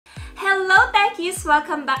Hello Techies!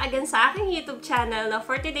 Welcome back again sa aking YouTube channel. Now,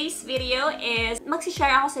 for today's video is magsishare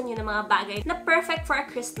ako sa inyo ng mga bagay na perfect for a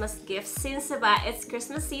Christmas gift. Since diba, it's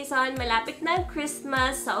Christmas season, malapit na ang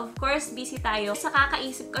Christmas. So of course, busy tayo sa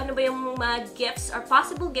kakaisip ko ano ba yung mga gifts or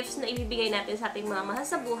possible gifts na ibibigay natin sa ating mga mahal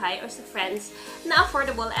sa buhay or sa friends na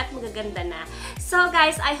affordable at magaganda na. So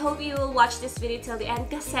guys, I hope you will watch this video till the end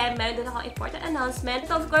kasi meron din ako important announcement.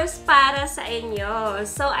 Of course, para sa inyo.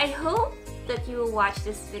 So I hope that you will watch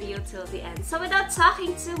this video till the end. So without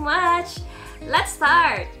talking too much, let's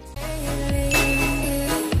start!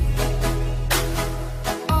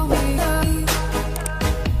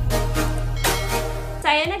 So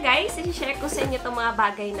ayan na guys, i-share ko sa inyo itong mga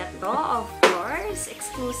bagay na to, of course,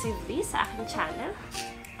 exclusively sa aking channel.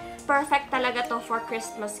 Perfect talaga to for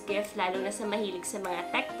Christmas gift, lalo na sa mahilig sa mga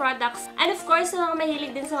tech products. And of course, sa mga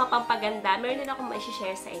mahilig din sa mga pampaganda, meron din akong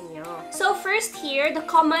ma-share sa inyo. So first here, the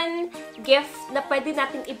common gift na pwede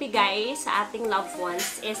natin ibigay sa ating loved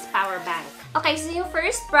ones is power bank. Okay, so yung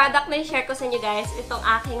first product na i-share ko sa inyo guys, itong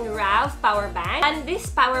aking RAV power bank. And this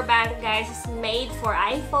power bank guys is made for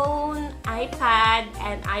iPhone, iPad,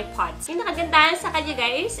 and iPods. Yung nakagandahan sa kanya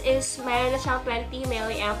guys is meron na siyang 20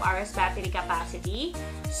 mAh battery capacity.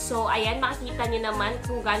 So, ayan, makikita nyo naman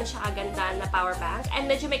kung gaano siya kaganda na power bank. And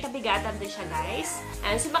medyo may kabigatan din siya, guys.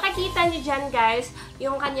 And so, makikita nyo dyan, guys,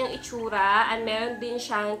 yung kanyang itsura. And meron din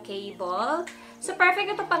siyang cable. So,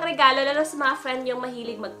 perfect ito pang regalo, lalo sa mga friend yung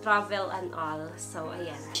mahilig mag-travel and all. So,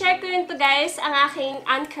 ayan. Share ko rin to guys, ang aking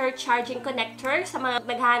Anchor charging connector sa mga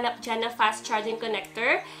naghahanap dyan na fast charging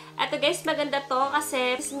connector. Ito guys, maganda to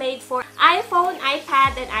kasi it's made for iPhone,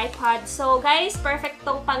 iPad, and iPod. So guys, perfect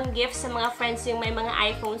tong pang-gift sa mga friends yung may mga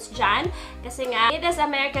iPhones dyan. Kasi nga, it is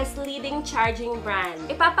America's leading charging brand.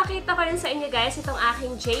 Ipapakita ko rin sa inyo guys itong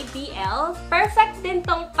aking JBL. Perfect din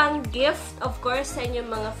tong pang-gift, of course, sa inyong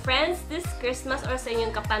mga friends this Christmas or sa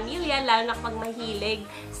inyong kapamilya, lalo na kapag mahilig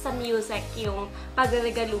sa music yung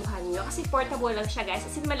pagregaluhan nyo. Kasi portable lang siya guys.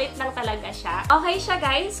 Kasi maliit lang talaga siya. Okay siya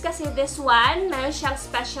guys, kasi this one, meron siyang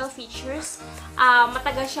special features.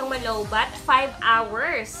 Matagal siyang malowbat. 5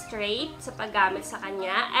 hours straight sa paggamit sa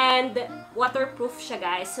kanya. And waterproof siya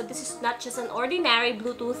guys. So this is not just an ordinary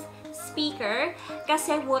Bluetooth speaker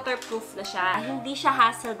kasi waterproof na siya. Hindi siya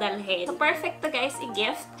hassle dalhin. So perfect to guys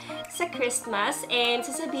i-gift sa Christmas. And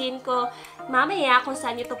sasabihin ko mamaya kung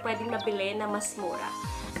saan nyo ito pwedeng mabili na mas mura.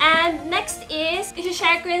 And next is,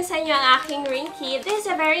 i-share ko rin sa inyo ang aking ring kit. This is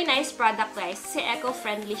a very nice product guys. Kasi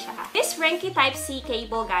eco-friendly siya. This ring kit Type-C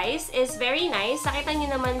cable guys is very nice. Nakita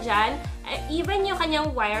nyo naman dyan. Even yung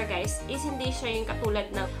kanyang wire guys is hindi siya yung katulad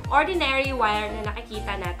ng ordinary wire na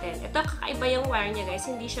nakikita natin. Ito kakaiba yung wire niya guys.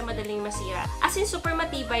 Hindi siya madaling masira. As in super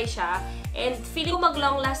matibay siya. And feeling ko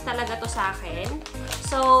mag-long last talaga to sa akin.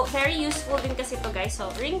 So very useful din kasi to guys. So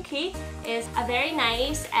ring kit is a very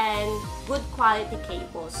nice and good quality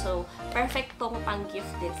cable. So perfect tong pang-gift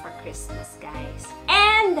din for Christmas guys.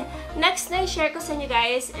 And next na i-share ko sa inyo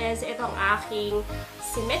guys is itong aking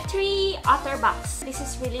Symmetry OtterBox. This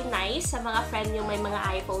is really nice sa mga friend yung may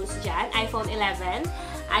mga iPhones dyan. iPhone 11.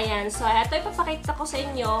 Ayan. So, ito ipapakita ko sa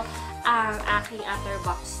inyo ang aking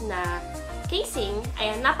OtterBox na casing.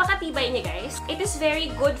 Ayan. Napakatibay niya guys. It is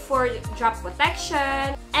very good for drop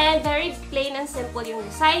protection. And very plain and simple yung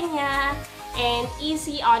design niya. And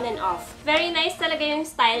easy on and off. Very nice talaga yung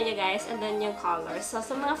style niya guys. And then yung colors. So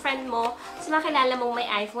sa mga friend mo, sa mga kilala mong may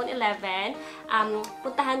iPhone 11,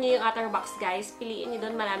 puntahan niyo yung OtterBox guys. Piliin niyo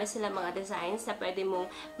doon, marami sila mga designs na pwede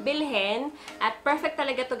mong bilhin. At perfect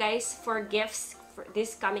talaga to guys for gifts for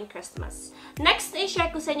this coming Christmas. Next na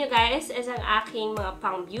i-share ko sa inyo guys is ang aking mga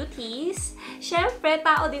pang-beauties. Syempre,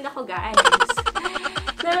 tao din ako guys.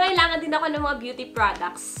 Kailangan din ako ng mga beauty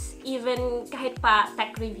products. Even kahit pa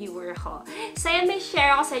tech reviewer ko. So, yan may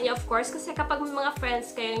share ako sa inyo, of course, kasi kapag may mga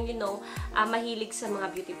friends kayo, you know, mahilig sa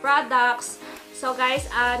mga beauty products. So, guys,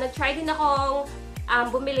 nag-try din akong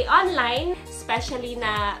bumili online, especially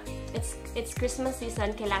na it's Christmas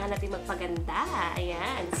season, kailangan natin magpaganda.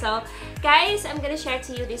 Ayan. So, guys, I'm gonna share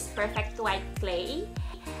to you this perfect white clay.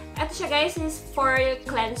 Ito siya guys is for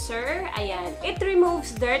cleanser. Ayan. It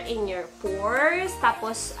removes dirt in your pores.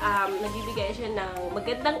 Tapos, nagbibigay siya ng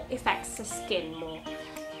magandang effects sa skin mo.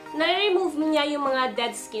 Na-remove niya yung mga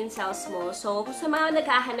dead skin cells mo. So, kung sa mga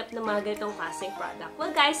naghahanap ng mga ganitong klaseng product,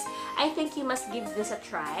 well guys, I think you must give this a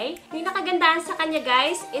try. Yung nakagandahan sa kanya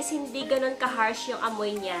guys, is hindi ganun ka-harsh yung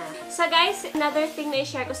amoy niya. So guys, another thing na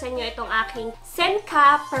i-share ko sa inyo, itong aking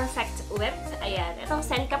Senka Perfect Whip. Ayan, itong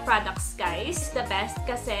Senka products guys, the best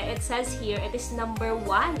kasi it says here, it is #1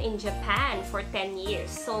 in Japan for 10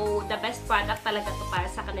 years. So, the best product talaga to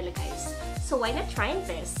para sa kanila guys. So, why not try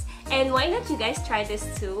this? And why not you guys try this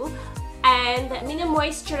too? and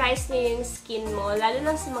mini-moisturize niya yung skin mo, lalo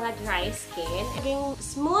na sa mga dry skin. Naging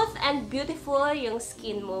smooth and beautiful yung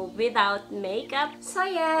skin mo without makeup. So,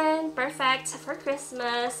 yan. Perfect for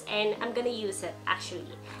Christmas, and I'm gonna use it,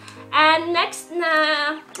 actually. And next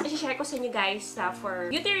na i-share ko sa inyo guys for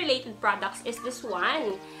beauty-related products is this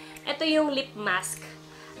one. Ito yung lip mask.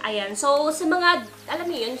 Ayan. So, sa mga, alam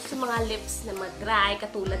niyo yun, sa mga lips na mag-dry,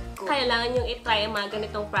 katulad ko, kailangan yung i-try ang mga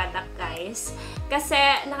ganitong product, guys. Kasi,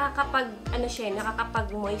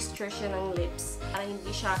 nakakapag-moisture siya ng lips. Para hindi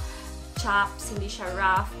siya chops, hindi siya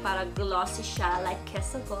rough, para glossy siya, like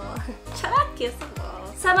kissable. Charot, kissable.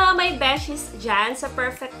 Sa mga may beshies dyan, sa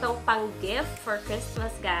perfect tong pang-gift for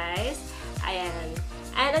Christmas, guys. Ayan.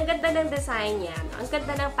 And ang ganda ng design niya. Ang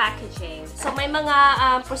ganda ng packaging. So, may mga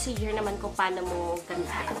procedure naman kung paano mo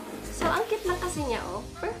gamitin. So, ang cute lang kasi niya, oh.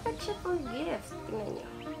 Perfect siya for gift. Tingnan niyo.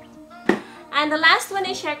 And the last one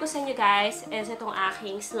I share ko sa inyo, guys, is itong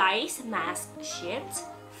aking Slice Mask Sheet.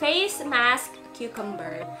 Face Mask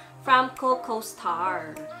Cucumber from Coco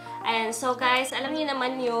Star. And so guys, alam niyo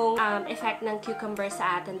naman yung effect ng cucumber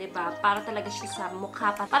sa atin, diba? Para talaga siya sa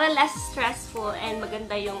mukha, para less stressful and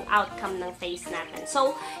maganda yung outcome ng face natin.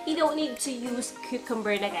 So, you don't need to use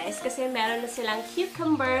cucumber na guys, kasi meron na silang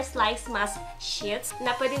cucumber slice mask sheets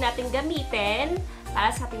na pwede natin gamitin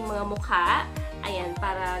para sa ating mga mukha. Ayan,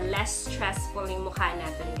 para less stressful yung mukha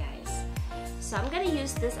natin, guys. So, I'm gonna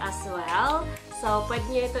use this as well. So, pwede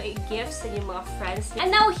nyo ito i-gift sa inyong mga friends. And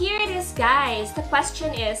now, here it is, guys. The question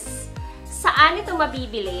is, saan ito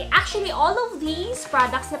mabibili? Actually, all of these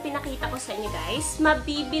products na pinakita ko sa inyo, guys,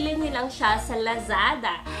 mabibili nyo lang siya sa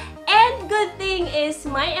Lazada. And good thing is,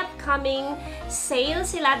 may upcoming sale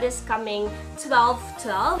sila this coming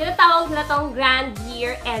 12/12. Tinatawag nila tong Grand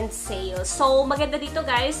Year-End Sale. So, maganda dito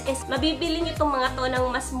guys is mabibili nyo itong mga to ng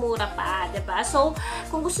mas mura pa, diba? So,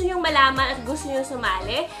 kung gusto nyo malaman at gusto nyo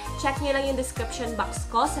sumali, check nyo lang yung description box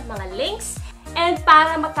ko sa mga links. And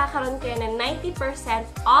para magkakaroon kayo ng 90%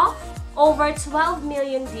 off over 12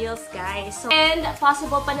 million deals, guys. So, and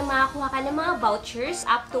possible pa na makakuha ka ng mga vouchers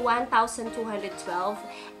up to 1,212.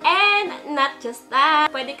 And not just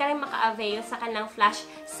that, pwede ka rin maka-avail sa kanilang flash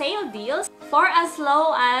sale deals for as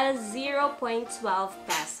low as 0.12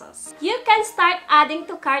 pesos. You can start adding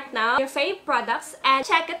to cart now your fave products and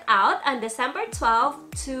check it out on December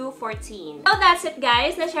 12 to 14. So that's it,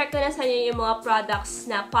 guys. Na-share ko na sa inyo yung mga products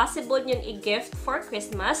na possible nyo i-gift for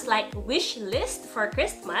Christmas, like wish list for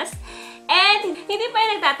Christmas. And hindi pa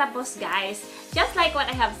yung nagtatapos, guys. Just like what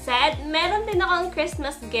I have said, meron din akong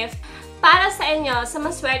Christmas gift para sa inyo sa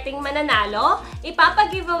maswerteng mananalo.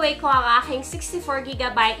 Ipapa-giveaway ko ang aking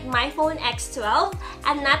 64GB MyPhone X12.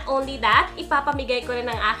 And not only that, ipapamigay ko rin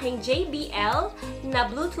ang aking JBL na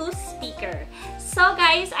Bluetooth speaker. So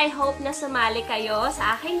guys, I hope na sumali kayo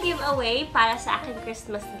sa aking giveaway para sa aking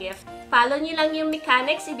Christmas gift. Follow nyo lang yung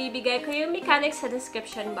mechanics. Ibibigay ko yung mechanics sa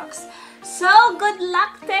description box. So, good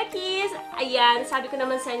luck, Techies! Ayan, sabi ko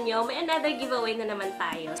naman sa inyo, may another giveaway na naman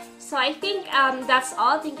tayo. So, I think that's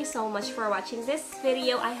all. Thank you so much for watching this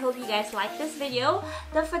video. I hope you guys like this video.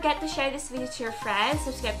 Don't forget to share this video to your friends,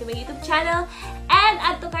 subscribe to my YouTube channel, and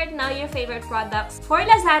add to cart now your favorite products for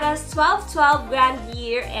Lazada's 12/12 Grand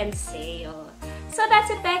Year-End Sale. So,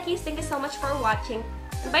 that's it, Techies. Thank you so much for watching.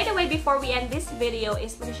 By the way, before we end this video,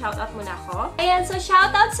 is mag-shoutout muna ako. Ayan, so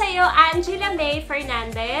shoutout sa'yo, Angela May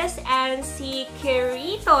Fernandez, and si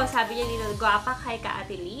Kirito. Sabi niya dito, guwapa kay ka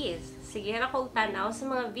Ate Liz. Sige na kong tanaw sa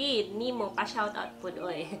mga vid. Nimo, pa-shoutout po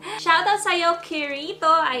doon. Shoutout sa'yo, Kirito.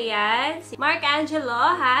 Ayan. Si Mark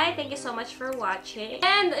Angelo, hi. Thank you so much for watching.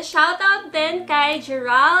 And shoutout din kay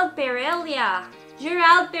Gerald Perelia.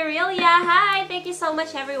 Gerald Perelia, hi! Thank you so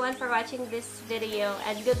much everyone for watching this video.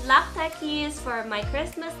 And good luck, Techies, for my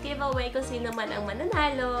Christmas giveaway kung sino man ang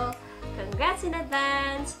mananalo. Congrats in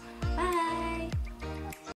advance!